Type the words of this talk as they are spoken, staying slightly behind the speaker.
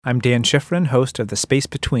I'm Dan Schifrin, host of The Space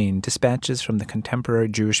Between, Dispatches from the Contemporary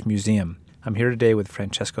Jewish Museum. I'm here today with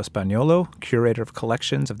Francesco Spagnuolo, curator of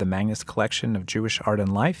collections of the Magnus Collection of Jewish Art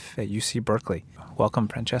and Life at UC Berkeley. Welcome,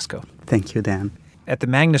 Francesco. Thank you, Dan. At the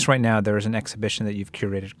Magnus right now, there is an exhibition that you've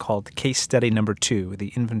curated called Case Study Number 2,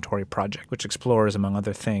 the Inventory Project, which explores, among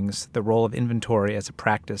other things, the role of inventory as a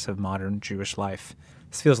practice of modern Jewish life.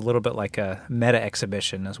 This feels a little bit like a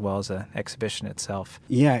meta-exhibition as well as an exhibition itself.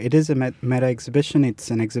 Yeah, it is a meta-exhibition.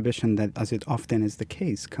 It's an exhibition that, as it often is the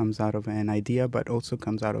case, comes out of an idea, but also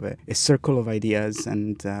comes out of a circle of ideas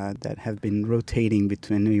and that have been rotating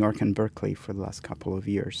between New York and Berkeley for the last couple of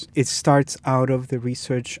years. It starts out of the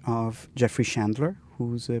research of Jeffrey Chandler,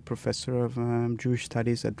 who's a professor of Jewish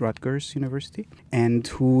studies at Rutgers University, and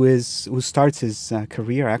who starts his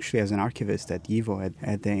career actually as an archivist at YIVO,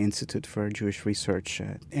 at the Institute for Jewish Research.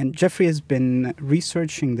 And Jeffrey has been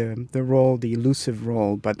researching the elusive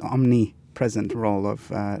role, but omnipresent role of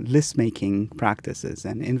list-making practices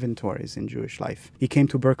and inventories in Jewish life. He came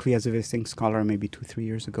to Berkeley as a visiting scholar maybe 2-3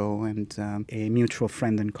 years ago, and a mutual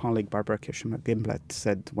friend and colleague, Barbara Kirschner-Gimblet,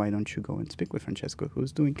 said, why don't you go and speak with Francesco,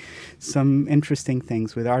 who's doing some interesting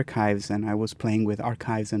things with archives. And I was playing with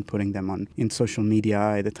archives and putting them in social media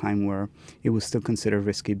at a time where it was still considered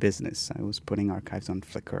risky business. I was putting archives on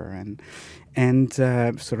Flickr and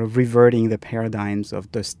sort of reverting the paradigms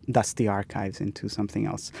of dusty archives into something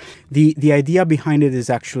else. The idea behind it is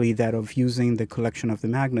actually that of using the collection of the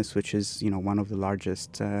Magnus, which is one of the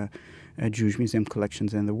largest Jewish museum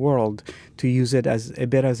collections in the world, to use it as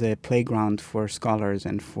a playground for scholars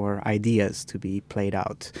and for ideas to be played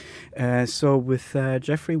out. So with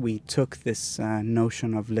Jeffrey, we took this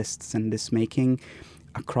notion of lists and list making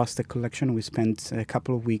across the collection. We spent a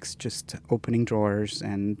couple of weeks just opening drawers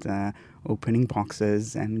and opening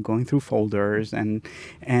boxes and going through folders and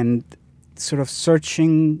sort of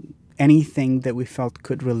searching anything that we felt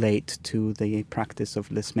could relate to the practice of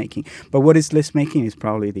list making. But what is list making is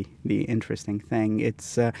probably the interesting thing.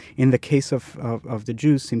 It's in the case of the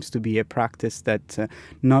Jews, seems to be a practice that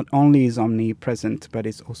not only is omnipresent, but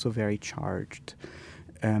is also very charged.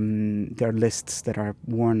 There are lists that are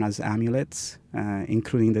worn as amulets,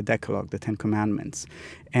 including the Decalogue, the Ten Commandments.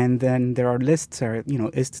 And then there are lists are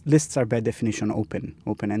by definition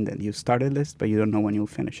open-ended. You start a list, but you don't know when you'll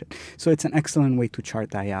finish it. So it's an excellent way to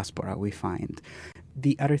chart diaspora, we find.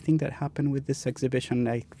 The other thing that happened with this exhibition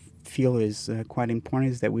I feel is quite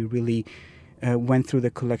important is that we really went through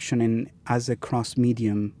the collection as a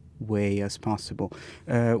cross-medium way as possible.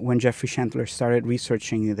 When Jeffrey Chandler started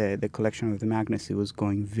researching the collection of the Magnus, he was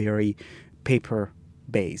going very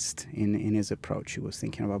paper-based in his approach. He was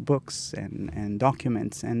thinking about books and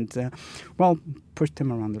documents and, pushed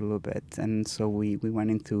them around a little bit. And so we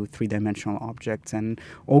went into three-dimensional objects and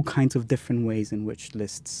all kinds of different ways in which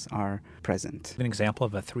lists are present. An example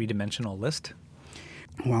of a three-dimensional list?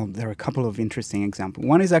 Well, there are a couple of interesting examples.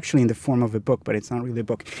 One is actually in the form of a book, but it's not really a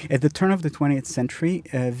book. At the turn of the 20th century,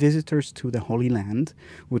 visitors to the Holy Land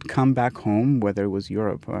would come back home, whether it was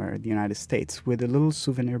Europe or the United States, with a little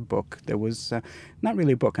souvenir book that was not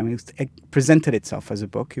really a book. I mean, it presented itself as a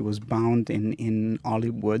book. It was bound in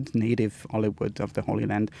olive wood, native olive wood of the Holy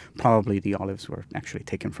Land. Probably the olives were actually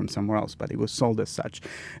taken from somewhere else, but it was sold as such.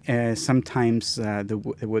 Sometimes the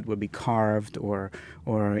wood would be carved or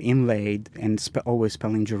inlaid and always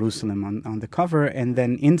spelling Jerusalem on the cover, and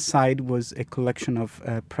then inside was a collection of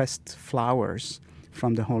pressed flowers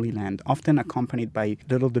from the Holy Land, often accompanied by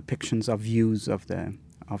little depictions of views of the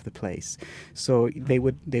place. So they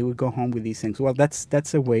would go home with these things. Well,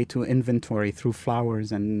 that's a way to inventory through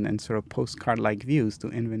flowers and sort of postcard-like views to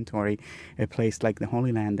inventory a place like the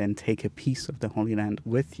Holy Land and take a piece of the Holy Land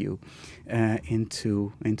with you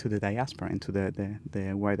into the diaspora, into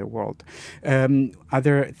the wider world.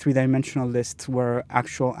 Other three-dimensional lists were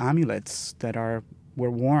actual amulets that were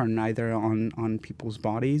worn either on people's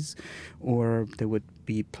bodies, or they would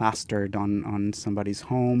be plastered on somebody's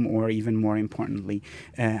home, or even more importantly,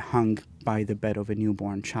 hung by the bed of a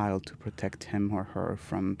newborn child to protect him or her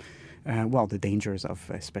from the dangers of,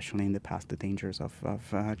 especially in the past, the dangers of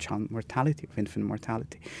child mortality, of infant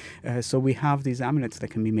mortality. So we have these amulets that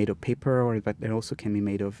can be made of paper, but they also can be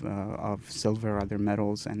made of silver, other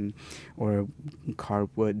metals, or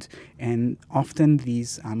carved wood. And often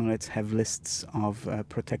these amulets have lists of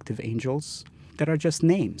protective angels that are just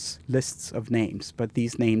names, lists of names, but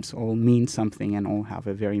these names all mean something and all have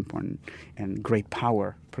a very important and great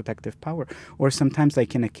power, protective power. Or sometimes,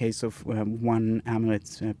 like in a case of one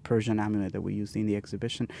amulet, Persian amulet that we used in the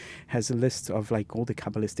exhibition, has a list of like all the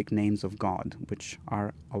Kabbalistic names of God, which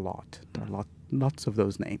are a lot. There are lots of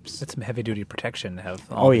those names. That's some heavy-duty protection to have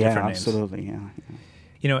all the different names. Absolutely, yeah.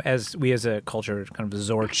 As we as a culture kind of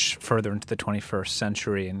zorch further into the 21st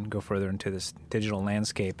century and go further into this digital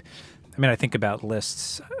landscape, I think about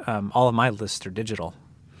lists. All of my lists are digital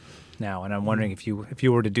now, and I'm wondering if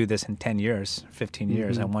you were to do this in 10 years, 15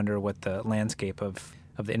 years, I wonder what the landscape of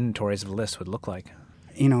the inventories of lists would look like.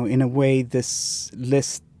 In a way, this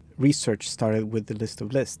list research started with the List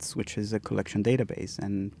of Lists, which is a collection database,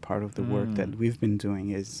 and part of the work that we've been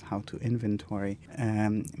doing is how to inventory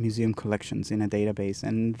museum collections in a database.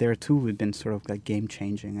 And there too, we've been sort of like game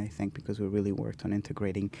changing, I think, because we really worked on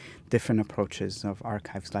integrating different approaches of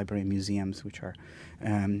archives, library, museums, which are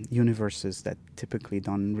universes that typically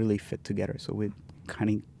don't really fit together. So we're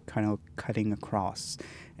kind of cutting across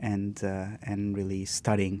and really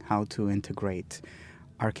studying how to integrate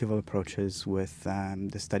archival approaches with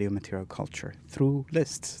the study of material culture through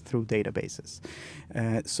lists, through databases.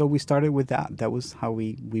 So we started with that. That was how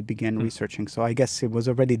we began researching. So I guess it was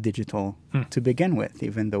already digital to begin with,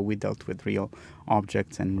 even though we dealt with real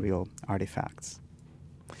objects and real artifacts.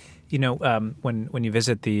 When you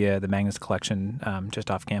visit the Magnus collection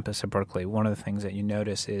just off campus at Berkeley, one of the things that you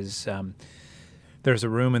notice is there's a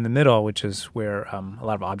room in the middle, which is where a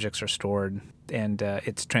lot of objects are stored, and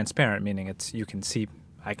it's transparent, meaning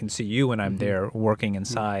I can see you when I'm there working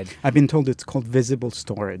inside. I've been told it's called visible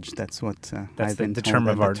storage. That's what that's I've been the told. term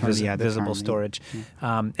of art, the visible term, storage.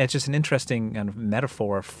 Yeah. It's just an interesting kind of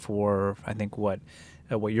metaphor for, I think, what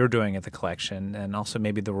you're doing at the collection, and also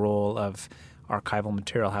maybe the role of archival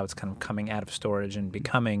material, how it's kind of coming out of storage and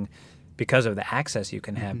becoming, because of the access you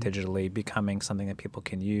can have digitally, becoming something that people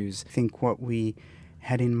can use. I think what we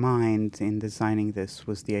had in mind in designing this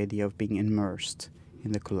was the idea of being immersed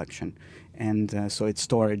in the collection. And so its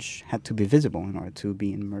storage had to be visible in order to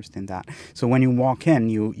be immersed in that. So when you walk in,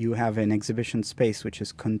 you have an exhibition space which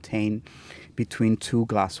is contained between two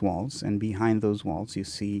glass walls. And behind those walls, you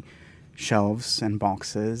see shelves and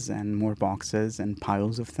boxes and more boxes and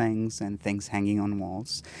piles of things and things hanging on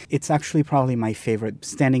walls. It's actually probably my favorite,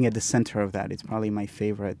 standing at the center of that, it's probably my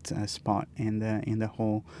favorite spot in the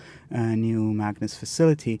whole new Magnus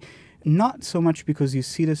facility. Not so much because you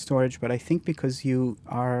see the storage, but I think because you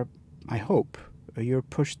are, I hope, you're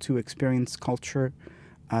pushed to experience culture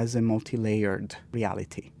as a multi-layered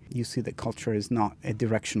reality. You see that culture is not a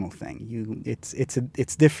directional thing.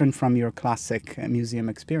 It's different from your classic museum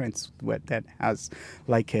experience that has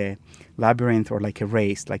like a labyrinth or like a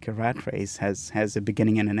race, like a rat race has a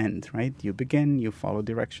beginning and an end, right? You begin, you follow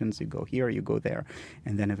directions, you go here, you go there,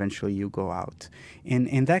 and then eventually you go out.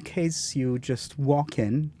 In that case, you just walk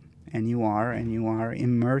in, and you are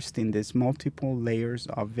immersed in these multiple layers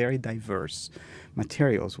of very diverse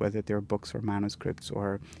materials, whether they're books or manuscripts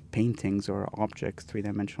or paintings or objects,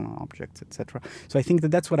 three-dimensional objects, etc. So I think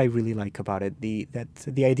that's what I really like about it, the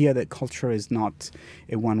idea that culture is not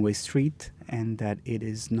a one-way street and that it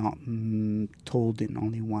is not told in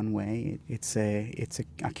only one way. It's an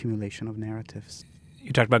accumulation of narratives.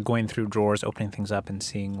 You talked about going through drawers, opening things up and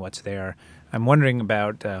seeing what's there. I'm wondering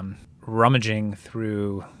about rummaging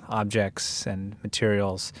through objects and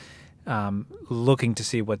materials, looking to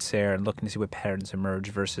see what's there and looking to see what patterns emerge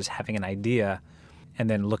versus having an idea and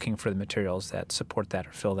then looking for the materials that support that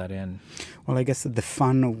or fill that in. Well, I guess that the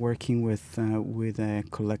fun of working with a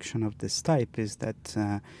collection of this type is that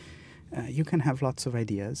you can have lots of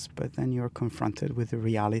ideas, but then you're confronted with the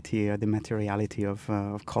reality, the materiality of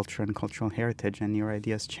culture and cultural heritage, and your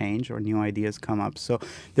ideas change or new ideas come up. So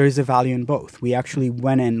there is a value in both. We actually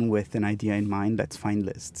went in with an idea in mind, let's find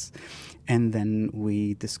lists. And then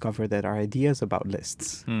we discovered that our ideas about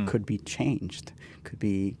lists could be changed, could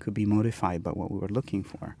be modified by what we were looking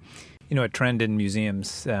for. A trend in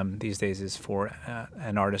museums these days is for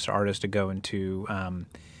an artist to go into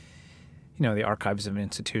the archives of an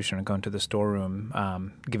institution or go into the storeroom,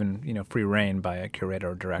 given free reign by a curator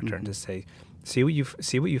or director, and to say, see what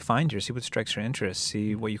you find here, see what strikes your interest,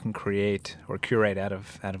 see what you can create or curate out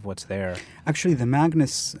of what's there. Actually, the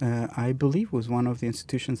Magnus, I believe, was one of the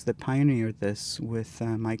institutions that pioneered this with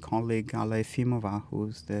my colleague Alla Efimova,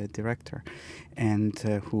 who's the director, and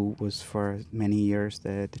who was for many years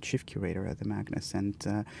the chief curator at the Magnus.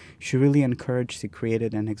 And she really encouraged, she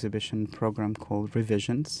created an exhibition program called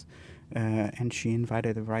Revisions, and she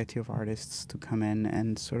invited a variety of artists to come in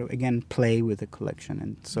and sort of, again, play with the collection.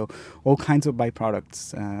 And so all kinds of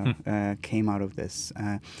byproducts came out of this.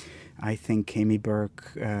 I think Amy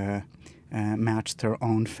Burke matched her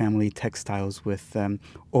own family textiles with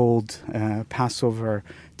old Passover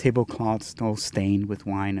tablecloths, all stained with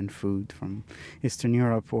wine and food from Eastern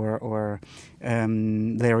Europe. Or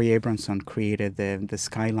Larry Abramson created the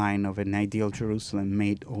skyline of an ideal Jerusalem,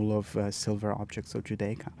 made all of silver objects of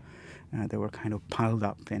Judaica. They were kind of piled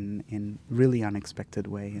up in really unexpected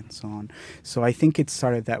way and so on. So I think it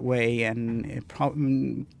started that way, and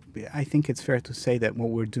I think it's fair to say that what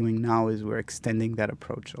we're doing now is we're extending that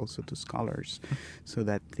approach also to scholars, so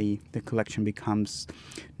that the collection becomes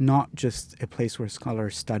not just a place where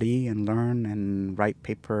scholars study and learn and write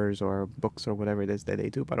papers or books or whatever it is that they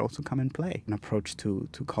do, but also come and play. An approach to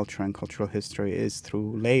culture and cultural history is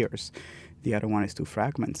through layers. The other one is through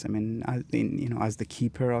fragments. I mean, as the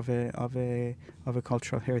keeper of a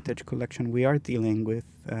cultural heritage collection, we are dealing with,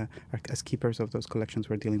 as keepers of those collections,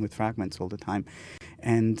 we're dealing with fragments all the time.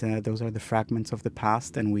 And those are the fragments of the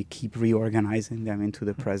past, and we keep reorganizing them into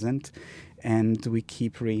the present, and we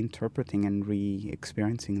keep reinterpreting and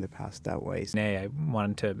re-experiencing the past that way. I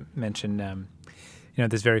wanted to mention,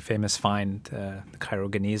 this very famous find, the Cairo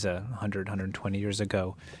Geniza, 120 years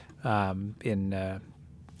ago, in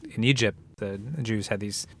Egypt. The Jews had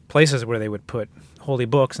these places where they would put holy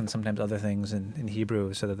books and sometimes other things in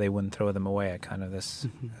Hebrew so that they wouldn't throw them away, kind of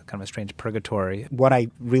a strange purgatory. What I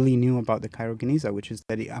really knew about the Cairo Geniza, which is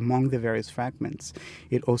that among the various fragments,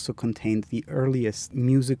 it also contained the earliest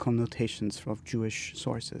musical notations of Jewish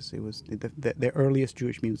sources. It was the earliest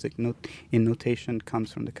Jewish music in notation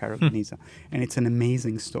comes from the Cairo Geniza. And it's an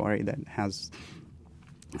amazing story that has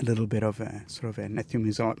a little bit of a sort of an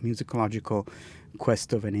ethnomusicological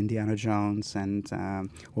quest of an Indiana Jones and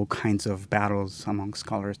all kinds of battles among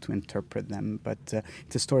scholars to interpret them. But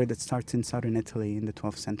it's a story that starts in southern Italy in the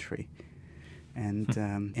 12th century. And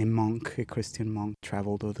a Christian monk,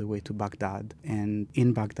 traveled all the way to Baghdad, and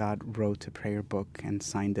in Baghdad wrote a prayer book and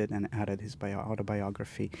signed it and added his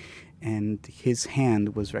autobiography. And his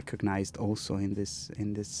hand was recognized also in this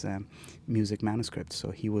music manuscript.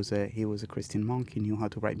 So he was a Christian monk. He knew how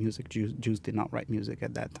to write music. Jews did not write music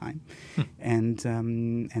at that time, and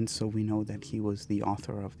so we know that he was the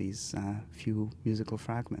author of these few musical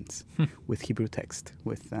fragments with Hebrew text,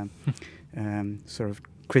 with sort of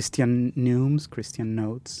Christian neumes, Christian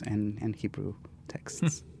notes, and Hebrew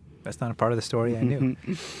texts. That's not a part of the story I knew.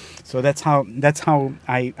 So that's how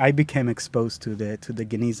I became exposed to the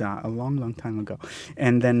Geniza a long time ago.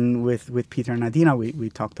 And then with Peter and Adina, we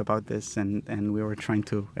talked about this, and we were trying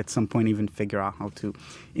to at some point even figure out how to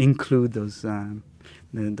include those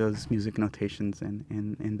music notations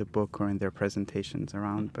in the book or in their presentations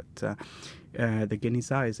around. But the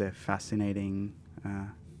Geniza is a fascinating.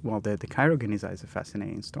 The Cairo Geniza is a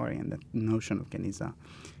fascinating story, and the notion of Geniza.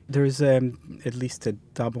 There is at least a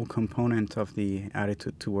double component of the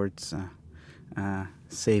attitude towards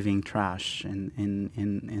saving trash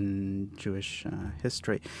in Jewish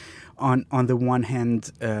history. On the one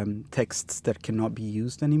hand, texts that cannot be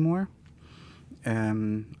used anymore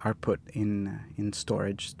are put in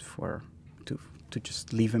storage to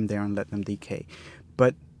just leave them there and let them decay.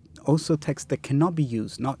 But also texts that cannot be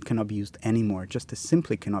used anymore, just as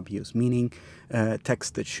simply cannot be used, meaning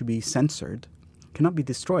texts that should be censored, cannot be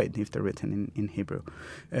destroyed if they're written in Hebrew.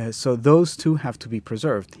 So those two have to be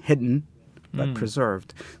preserved, hidden, but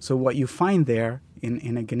preserved. So what you find there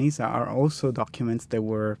in a Geniza are also documents that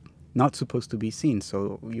were not supposed to be seen.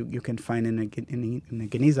 So you can find in a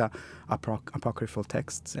Geniza apocryphal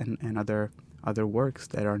texts and other works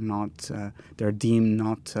that are not they're deemed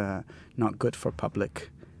not good for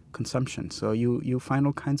public consumption. So you find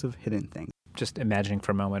all kinds of hidden things. Just imagining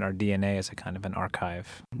for a moment our DNA as a kind of an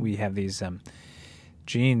archive. We have these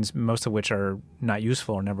genes, most of which are not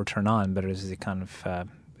useful or never turn on, but it is a kind of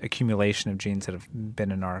accumulation of genes that have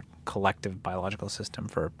been in our collective biological system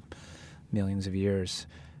for millions of years.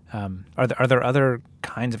 Are there other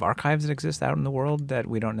kinds of archives that exist out in the world that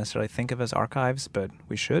we don't necessarily think of as archives, but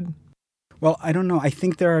we should? Well, I don't know. I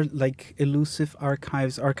think there are like elusive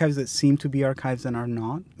archives that seem to be archives and are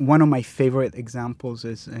not. One of my favorite examples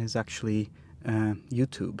is actually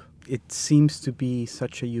YouTube. It seems to be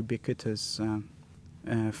such a ubiquitous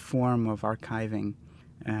form of archiving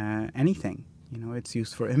anything. It's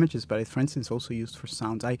used for images, but it's, for instance, also used for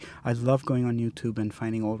sounds. I love going on YouTube and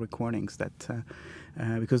finding old recordings that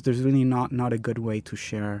because there's really not a good way to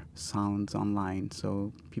share sounds online.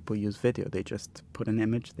 So people use video. They just put an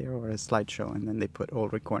image there or a slideshow, and then they put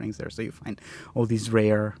old recordings there. So you find all these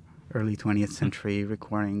rare early 20th century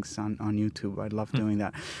recordings on YouTube. I love doing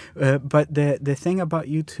that. But the thing about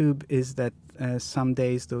YouTube is that some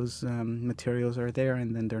days those materials are there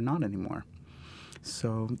and then they're not anymore.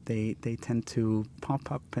 So they tend to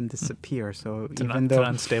pop up and disappear. So It's even an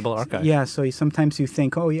unstable archive. yeah, so sometimes you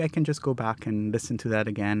think, oh, yeah, I can just go back and listen to that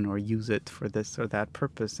again or use it for this or that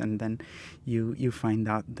purpose, and then you find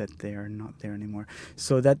out that they are not there anymore.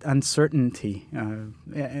 So that uncertainty,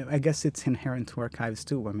 I guess it's inherent to archives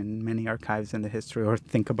too. I mean, many archives in the history, or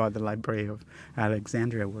think about the Library of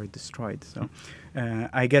Alexandria, were destroyed. So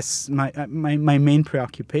I guess my main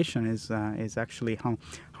preoccupation is actually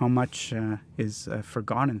how much is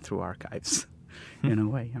forgotten through archives. In a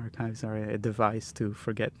way, archives are a device to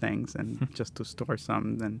forget things and just to store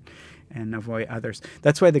some and avoid others.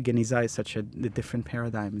 That's why the Geniza is such a different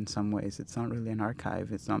paradigm in some ways. It's not really an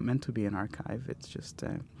archive. It's not meant to be an archive. It's just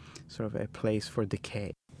sort of a place for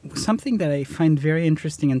decay. Something that I find very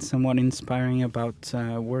interesting and somewhat inspiring about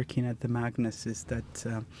working at the Magnus is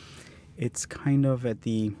that it's kind of at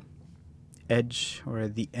the edge or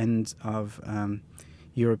at the end of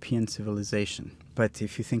European civilization. But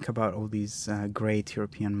if you think about all these great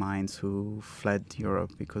European minds who fled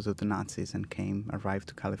Europe because of the Nazis and arrived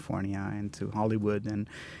to California and to Hollywood and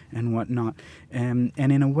whatnot, and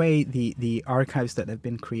in a way, the archives that have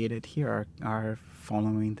been created here are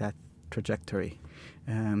following that trajectory.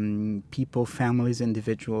 People, families,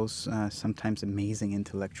 individuals, sometimes amazing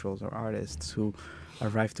intellectuals or artists who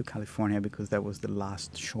arrived to California because that was the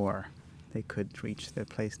last shore they could reach, the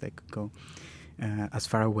place they could go as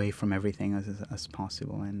far away from everything as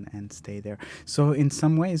possible and stay there. So in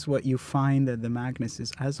some ways, what you find at the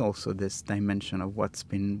Magnus has also this dimension of what's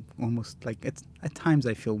been almost like, it's at times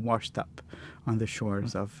I feel washed up on the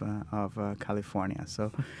shores of California.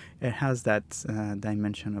 So it has that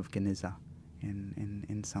dimension of Geniza.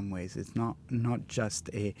 In some ways, it's not just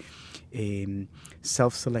a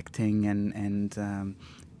self-selecting and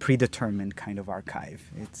predetermined kind of archive.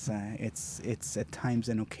 It's at times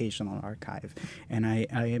an occasional archive, and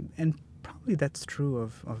and probably that's true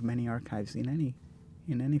of many archives in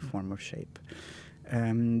any form or shape.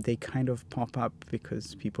 They kind of pop up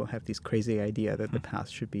because people have this crazy idea that the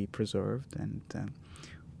past should be preserved, and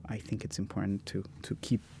I think it's important to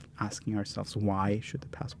keep asking ourselves, why should the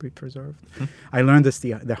past be preserved? I learned this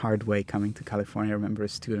the hard way coming to California. I remember a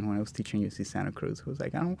student when I was teaching UC Santa Cruz who was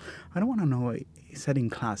like, I don't want to know. He said in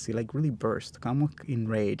class, he like really burst, almost in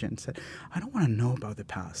rage, and said, I don't want to know about the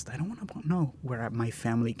past. I don't want to know where my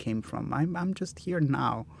family came from. I'm just here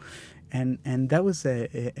now. And that was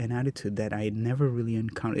an attitude that I had never really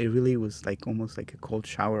encountered. It really was like almost like a cold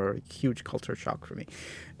shower, or a huge culture shock for me.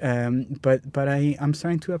 But I'm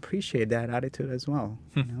starting to appreciate that attitude as well.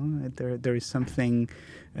 You know, there is something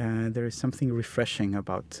refreshing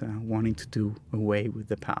about wanting to do away with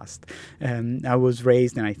the past. I was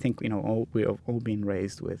raised, and I think we have all been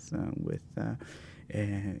raised with the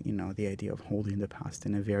idea of holding the past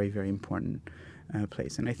in a very, very important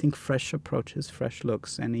place. And I think fresh approaches, fresh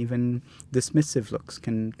looks, and even dismissive looks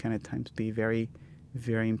can at times be very,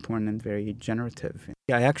 very important and very generative.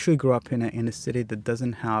 Yeah, I actually grew up in a city that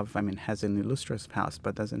doesn't have, has an illustrious past,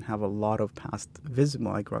 but doesn't have a lot of past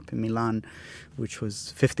visible. I grew up in Milan, which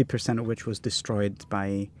was 50% of which was destroyed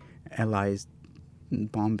by Allies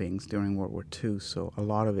bombings during World War II, so a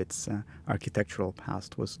lot of its architectural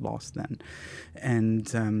past was lost then,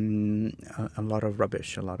 and a lot of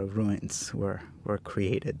rubbish, a lot of ruins were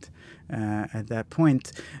created at that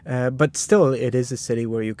point. But still, it is a city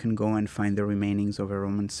where you can go and find the remainings of a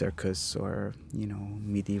Roman circus, or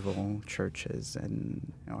medieval churches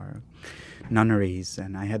or nunneries.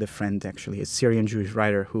 And I had a friend, actually, a Syrian Jewish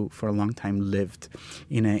writer, who for a long time lived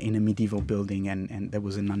in a medieval building, and there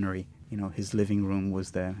was a nunnery. His living room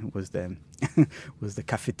was the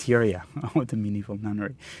cafeteria of the medieval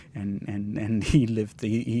nunnery, and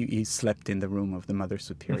he slept in the room of the Mother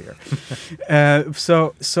Superior.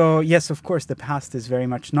 So yes, of course, the past is very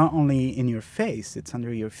much not only in your face; it's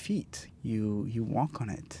under your feet. You walk on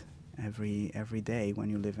it every day when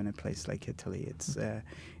you live in a place like Italy.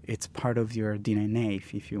 It's part of your DNA,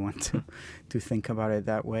 if you want to think about it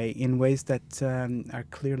that way, in ways that are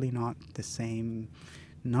clearly not the same.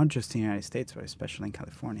 Not just in the United States, but especially in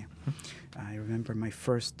California. I remember my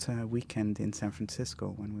first weekend in San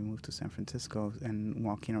Francisco, when we moved to San Francisco, and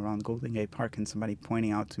walking around Golden Gate Park, and somebody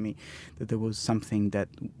pointing out to me that there was something that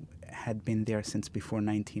had been there since before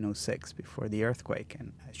 1906, before the earthquake.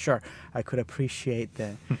 And sure, I could appreciate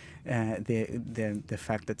the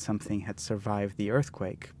fact that something had survived the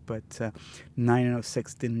earthquake, but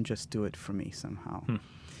 1906 didn't just do it for me somehow.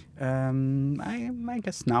 I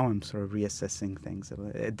guess now I'm sort of reassessing things.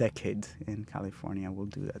 A decade in California will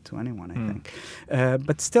do that to anyone, I think.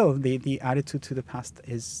 But still, the attitude to the past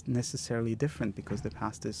is necessarily different, because the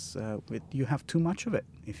past is, you have too much of it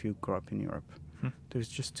if you grow up in Europe. There's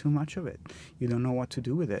just too much of it. You don't know what to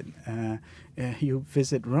do with it. You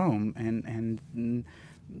visit Rome, and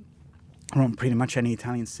Rome, pretty much any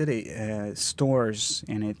Italian city, stores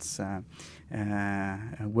in its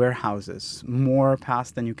warehouses more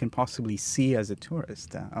past than you can possibly see as a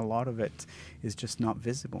tourist. A lot of it is just not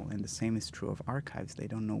visible, and the same is true of archives. They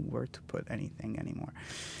don't know where to put anything anymore,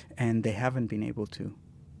 and they haven't been able to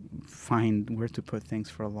find where to put things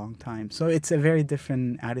for a long time. So it's a very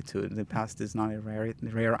different attitude. The past is not a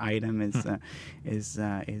rare item. Is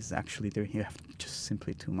actually there. You have just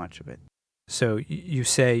simply too much of it. So you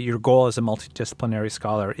say your goal as a multidisciplinary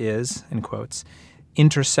scholar is, in quotes,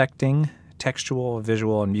 intersecting textual,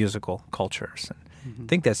 visual, and musical cultures. And I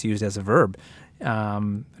think that's used as a verb.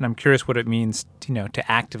 And I'm curious what it means,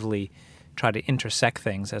 to actively try to intersect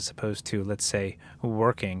things as opposed to, let's say,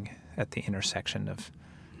 working at the intersection of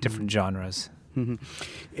different genres.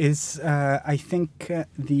 Is I think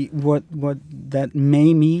what that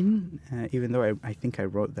may mean, even though I think I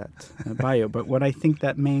wrote that bio, but what I think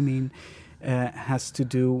that may mean has to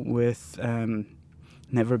do with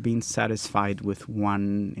never being satisfied with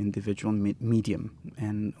one individual medium,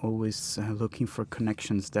 and always looking for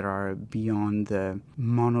connections that are beyond the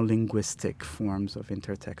monolinguistic forms of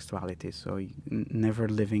intertextuality. So never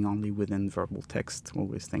living only within verbal text,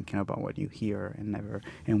 always thinking about what you hear,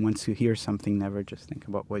 and once you hear something, never just think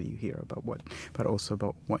about what you hear, but also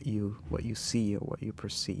about what you see or what you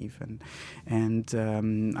perceive. And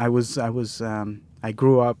I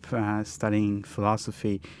grew up studying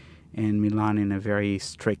philosophy in Milan in a very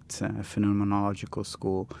strict phenomenological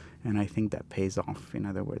school, and I think that pays off. In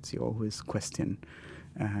other words, you always question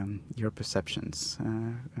your perceptions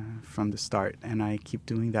from the start, and I keep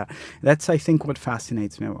doing that. That's, I think, what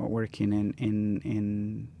fascinates me about working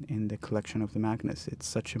in the collection of the Magnus. It's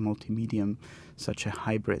such a multimedium, such a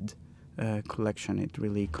hybrid collection. It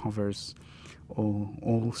really covers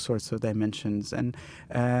all sorts of dimensions, and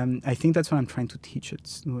I think that's what I'm trying to teach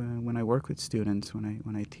when I work with students,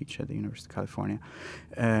 when I teach at the University of California,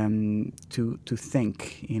 to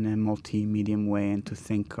think in a multi-medium way, and to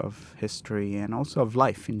think of history and also of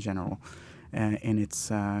life in general in its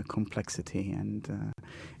complexity, and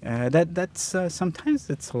that's sometimes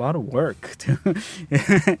it's a lot of work too.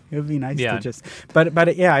 It would be nice to just,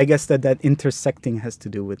 but yeah, I guess that intersecting has to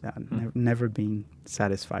do with that, never being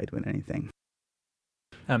satisfied with anything.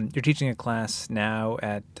 You're teaching a class now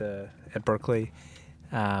at Berkeley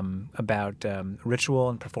about ritual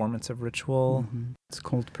and performance of ritual. It's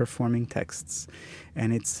called Performing Texts,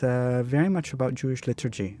 and it's very much about Jewish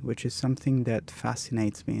liturgy, which is something that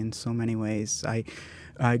fascinates me in so many ways.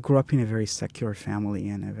 I grew up in a very secular family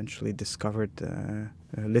and eventually discovered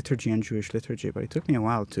liturgy and Jewish liturgy, but it took me a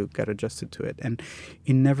while to get adjusted to it, and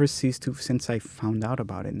it never ceased to, since I found out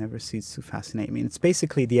about it, never ceased to fascinate me. And it's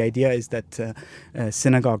basically, the idea is that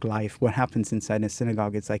synagogue life, what happens inside a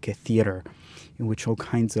synagogue, it's like a theater in which all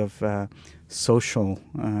kinds of social,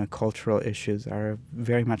 cultural issues are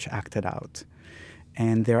very much acted out,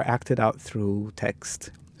 and they're acted out through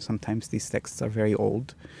text. Sometimes these texts are very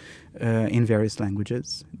old, in various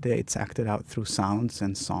languages. It's acted out through sounds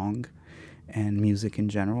and song and music in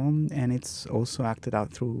general, and it's also acted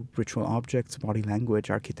out through ritual objects, body language,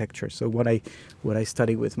 architecture. So what I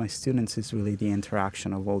study with my students is really the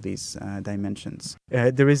interaction of all these dimensions.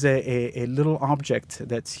 There is a little object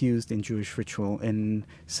that's used in Jewish ritual, and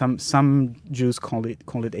some Jews call it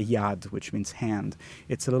a yad, which means hand.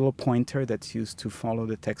 It's a little pointer that's used to follow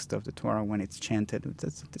the text of the Torah when it's chanted.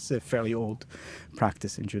 This is a fairly old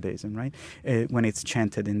practice in Judaism, right? When it's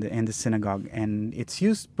chanted in the synagogue, and it's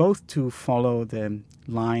used both to follow the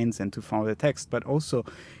lines and to follow the text, but also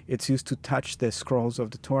it's used to touch the scrolls of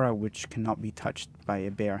the Torah, which cannot be touched by a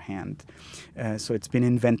bare hand. So it's been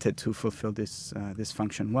invented to fulfill this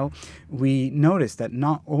function. Well, we noticed that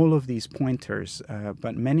not all of these pointers,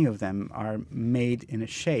 but many of them are made in a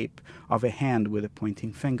shape of a hand with a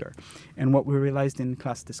pointing finger. And what we realized in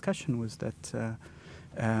class discussion was that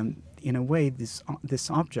in a way, this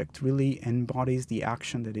object really embodies the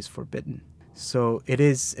action that is forbidden. So it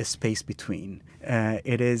is a space between.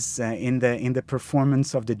 It is in the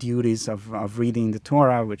performance of the duties of reading the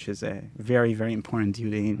Torah, which is a very, very important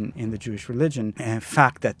duty in the Jewish religion. The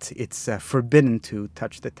fact that it's forbidden to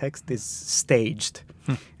touch the text is staged.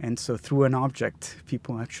 And so through an object,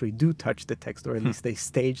 people actually do touch the text, or at least they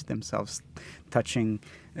stage themselves touching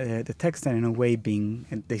the text, and in a way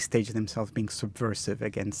they stage themselves being subversive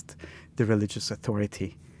against the religious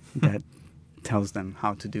authority that tells them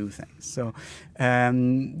how to do things. So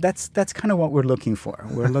that's kind of what we're looking for.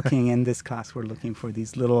 We're looking in this class. We're looking for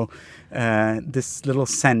these this little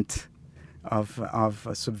scent of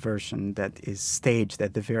a subversion that is staged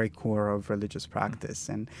at the very core of religious practice,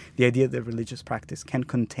 and the idea that religious practice can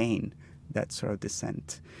contain that sort of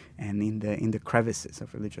dissent, and in the crevices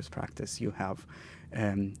of religious practice you have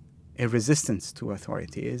a resistance to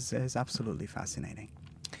authority is absolutely fascinating.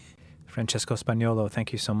 Francesco Spagnuolo,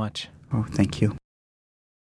 thank you so much. Oh, thank you.